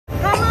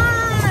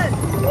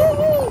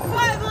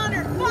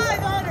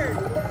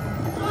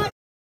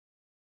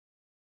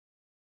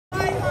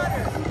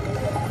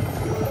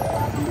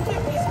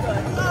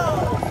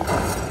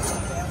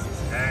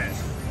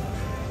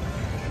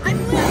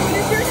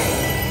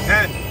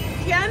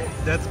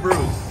That's Bruce.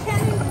 Ken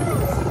and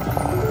Bruce.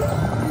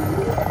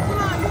 Come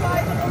on,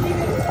 5 of them,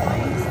 even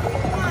 20s.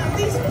 Come on, at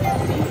least 50.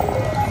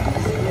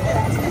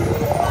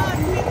 Come on,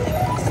 50.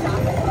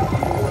 Stop it.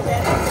 That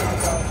ain't gonna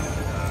go.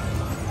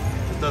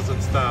 It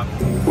doesn't stop. I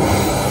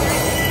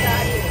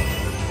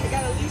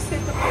got at least hit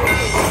the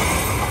buffaloes.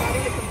 Gotta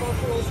hit the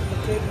buffaloes and the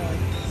big one.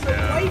 So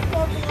white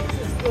buffaloes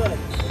is good.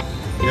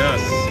 Yes.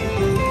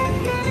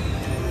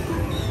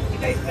 You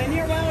guys been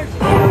here a while or just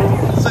got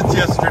here? Since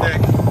yesterday.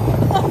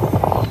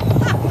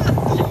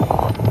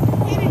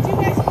 Hey, did you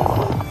guys go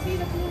see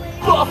the blue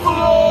angels?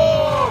 Buffalo!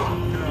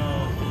 You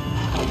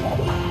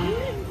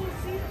didn't go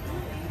see the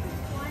blue angels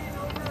flying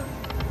over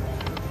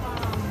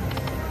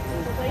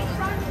the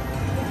lakefront?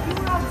 If you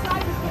were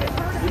outside, you could have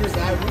heard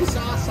them. We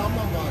saw some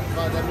of them,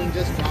 but I mean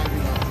just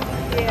driving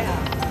outside. Yeah.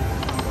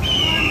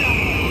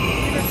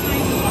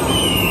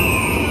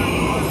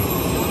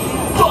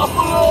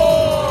 Buffalo!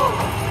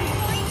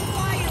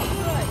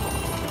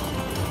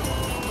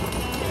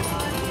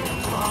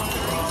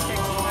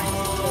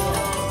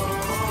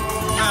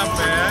 Not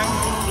bad.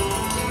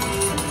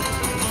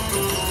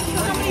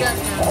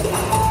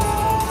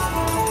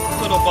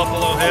 Little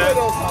buffalo head.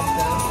 Little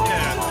something.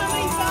 Yeah. How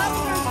many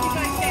followers do you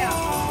guys have?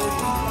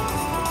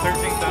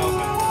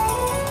 13,000.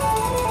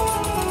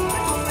 I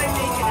hope I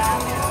make it on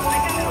there. I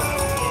gotta,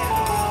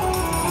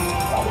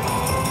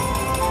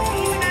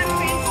 even on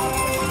Facebook,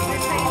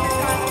 they're saying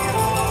you're on there.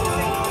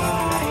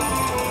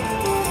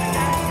 I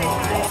gotta say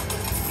hi.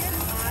 Get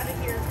out of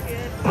here,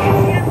 kid.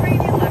 See, I'm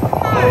radio left.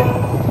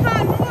 Come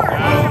on, more.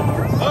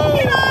 Oh.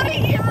 Get out of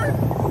here.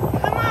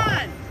 Come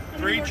on.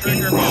 3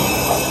 trigger balls.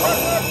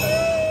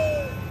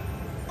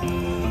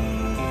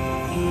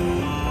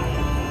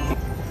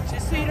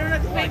 Just so you don't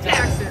have to pay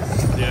taxes.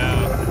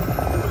 Yeah.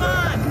 Come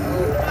on.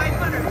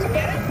 500. Did you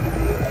get it? Come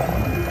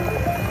on.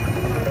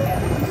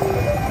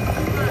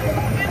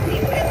 50,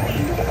 50.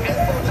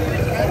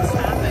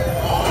 Stop it.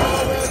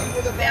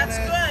 That's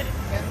good.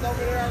 Ken's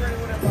over there already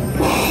with a bonus.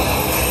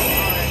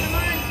 Come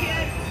on,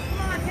 kid.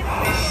 Come on, hit it.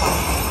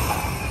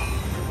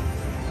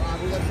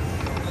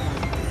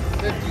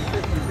 50, 50,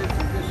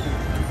 50, 50.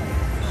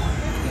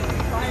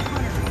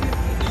 500,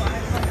 50,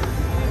 500,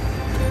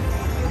 50.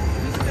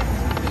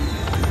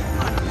 Come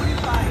on,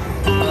 25.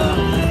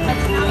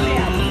 That's not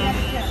bad. He had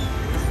a 10.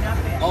 It's not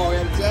bad. Oh, he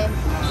had a 10?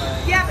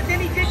 Yeah, but then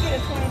he did get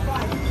a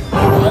 25.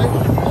 Alright.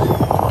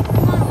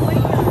 Come on,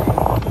 wait on it.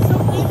 So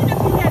even if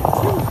you had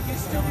 2, you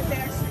still get the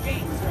extra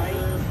games, right?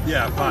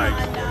 Yeah, 5. Come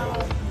on now.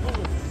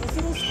 Those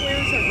little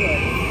squares are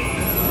good.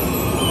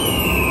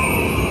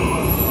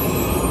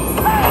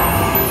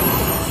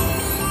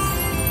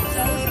 It's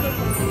always good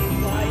when he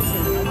flies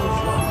and numbers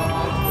stuff.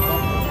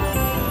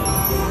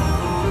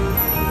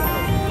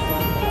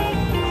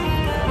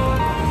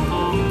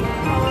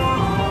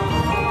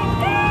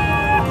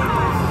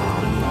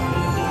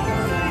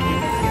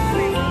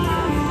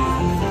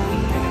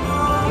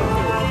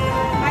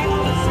 I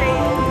always say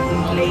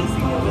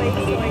facing the lake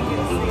so I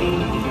can see.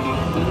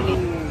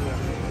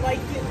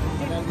 Like,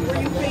 were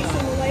you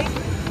facing the lake?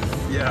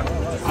 Yeah.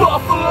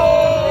 Buffalo!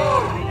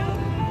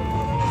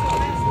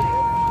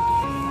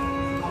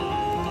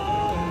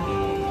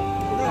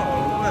 No,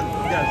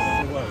 yes,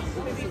 it was.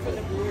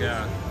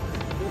 Yeah.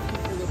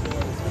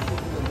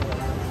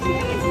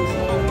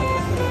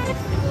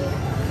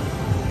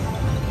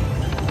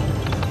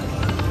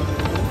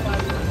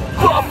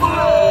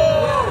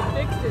 Buffalo!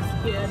 Fix this,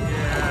 kid.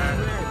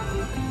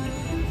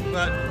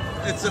 But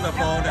it's in a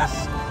bonus.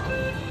 I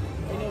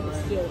know, but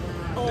still.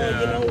 Oh, Yeah.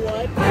 you know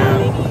what? Yeah.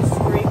 Maybe you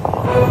scraped it.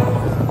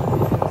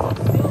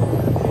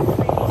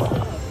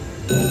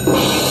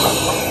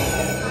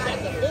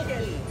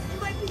 You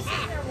might be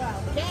sitting there a while.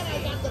 Ken, I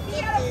got the 50. He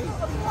had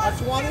a plus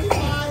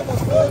 25, a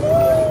 40.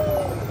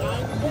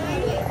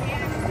 90.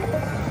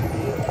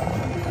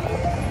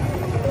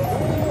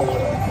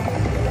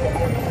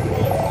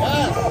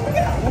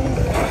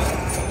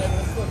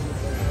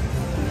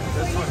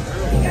 This one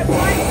too. He's got 5.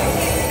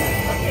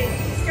 Okay,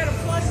 he's got a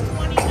plus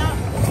 20 up.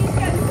 He's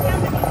got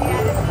 70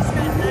 yet, and he's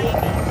got 90.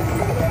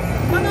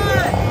 Come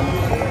on!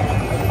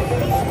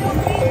 He's still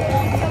beating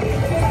him.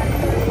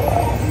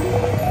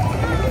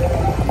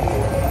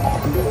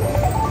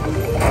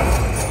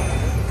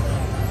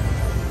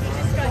 He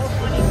just got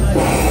 20, but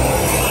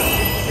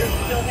you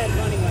still had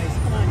money wise.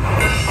 Come on.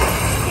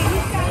 Okay,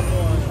 he's got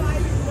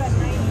 5 and you got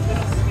 90, but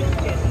he's still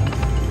getting.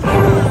 Come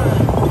on.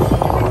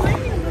 Remind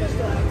me of those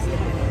dogs.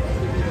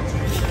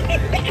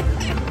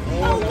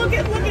 Oh, look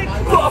at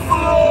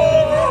Buffalo!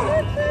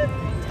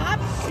 Top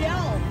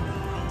shelf.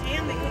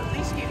 Damn, they could at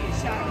least give you a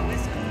shot of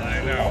whiskey. I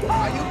know.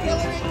 Are you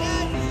killing it,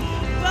 Ken?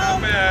 Well,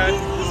 Not bad.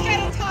 he's got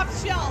a top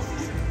shelf.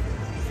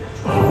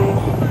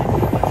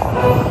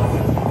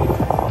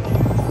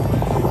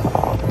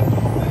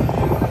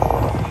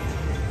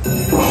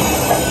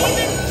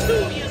 Even 2,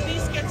 you at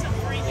least get some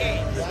free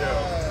games.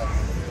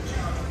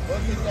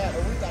 Look at that.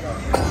 We got a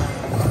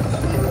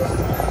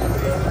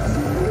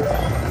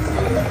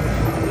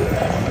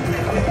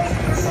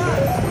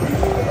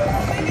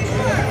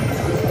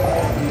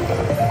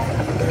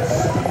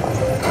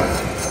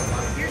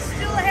You're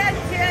still ahead,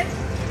 kid.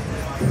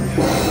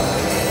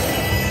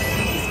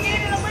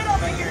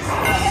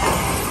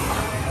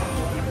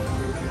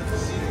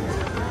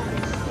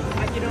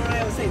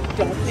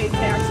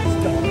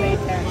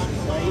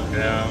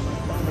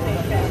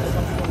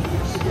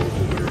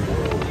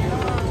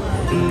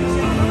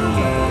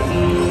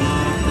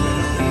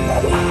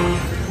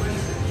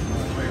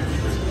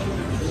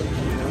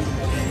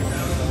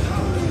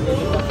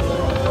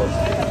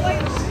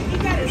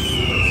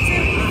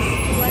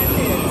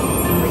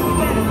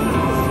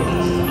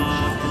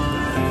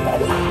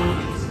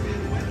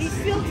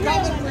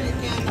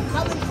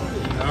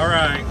 All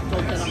right.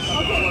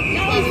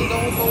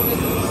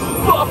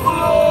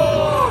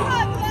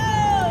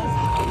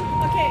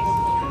 Okay,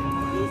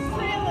 he's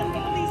trailing,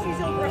 but at least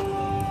he's over.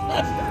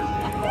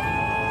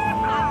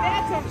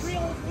 That's a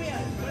real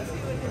win. Let's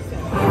see what this is.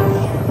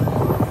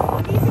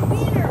 He's a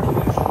wiener.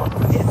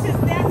 It says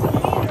that's a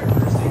wiener.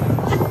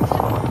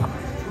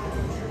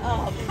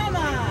 Oh, come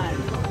on.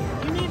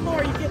 You need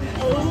more. You get,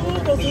 oh,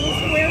 those little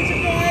squares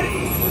are good.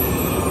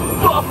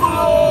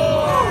 Buffalo!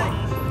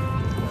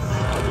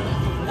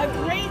 A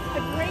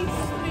great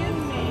spin,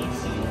 mate.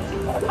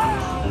 Come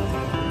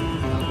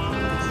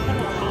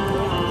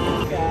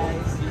on,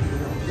 guys.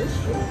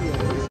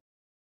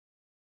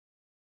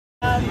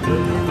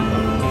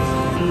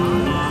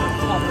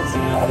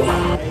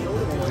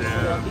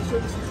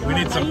 Yeah. We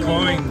need some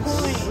coins.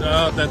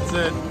 Oh, that's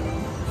it.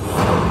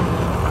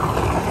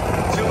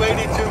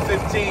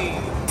 282.15.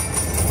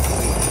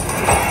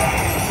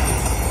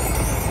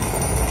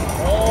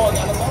 Oh, I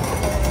got a lot.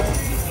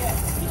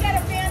 You got a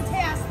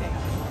fantastic.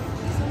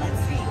 So let's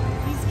see.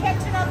 He's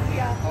catching up to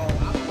you.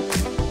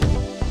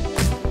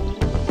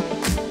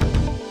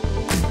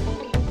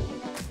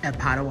 At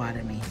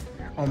Potawatomi.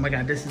 Oh my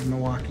God, this is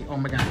Milwaukee. Oh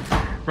my God.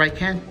 Right,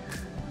 Ken?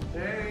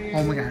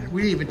 Oh my God.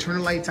 We didn't even turn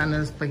the lights on in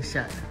this place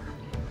yet.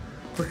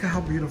 Look at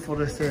how beautiful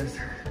this is.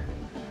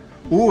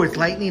 Ooh, it's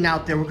lightning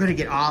out there. We're gonna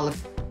get all of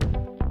it.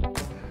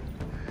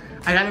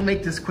 I gotta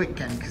make this quick,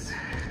 Ken, because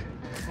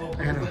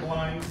The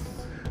blinds.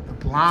 the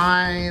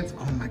blinds.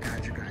 Oh my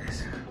God, you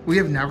guys. We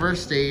have never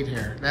stayed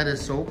here. That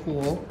is so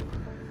cool.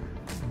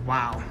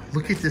 Wow.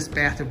 Look at this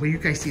bathroom. Will you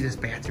guys see this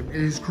bathroom?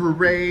 It is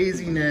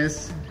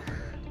craziness.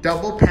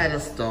 Double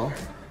pedestal.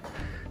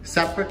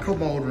 Separate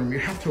commode room. You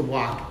have to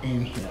walk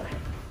in here.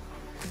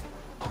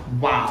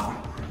 Wow.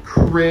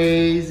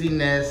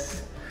 Craziness.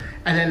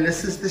 And then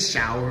this is the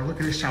shower.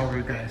 Look at the shower,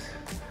 you guys.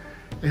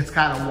 It's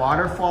got a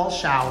waterfall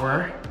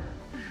shower.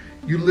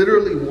 You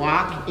literally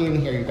walk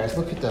in here, you guys.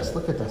 Look at this,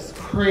 look at this.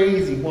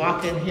 Crazy,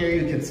 walk in here,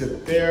 you can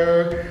sit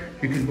there.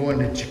 You can go in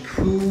the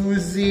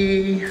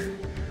jacuzzi.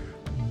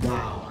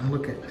 Wow, and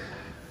look at,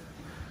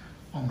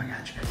 oh my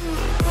God, you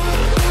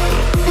guys.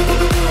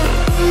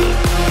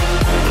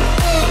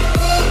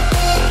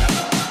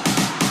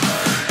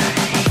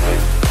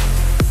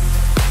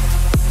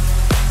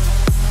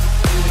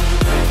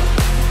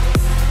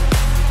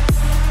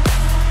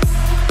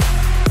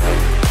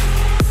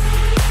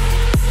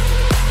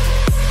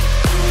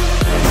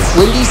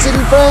 Windy City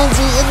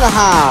Frenzy in the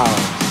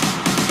house.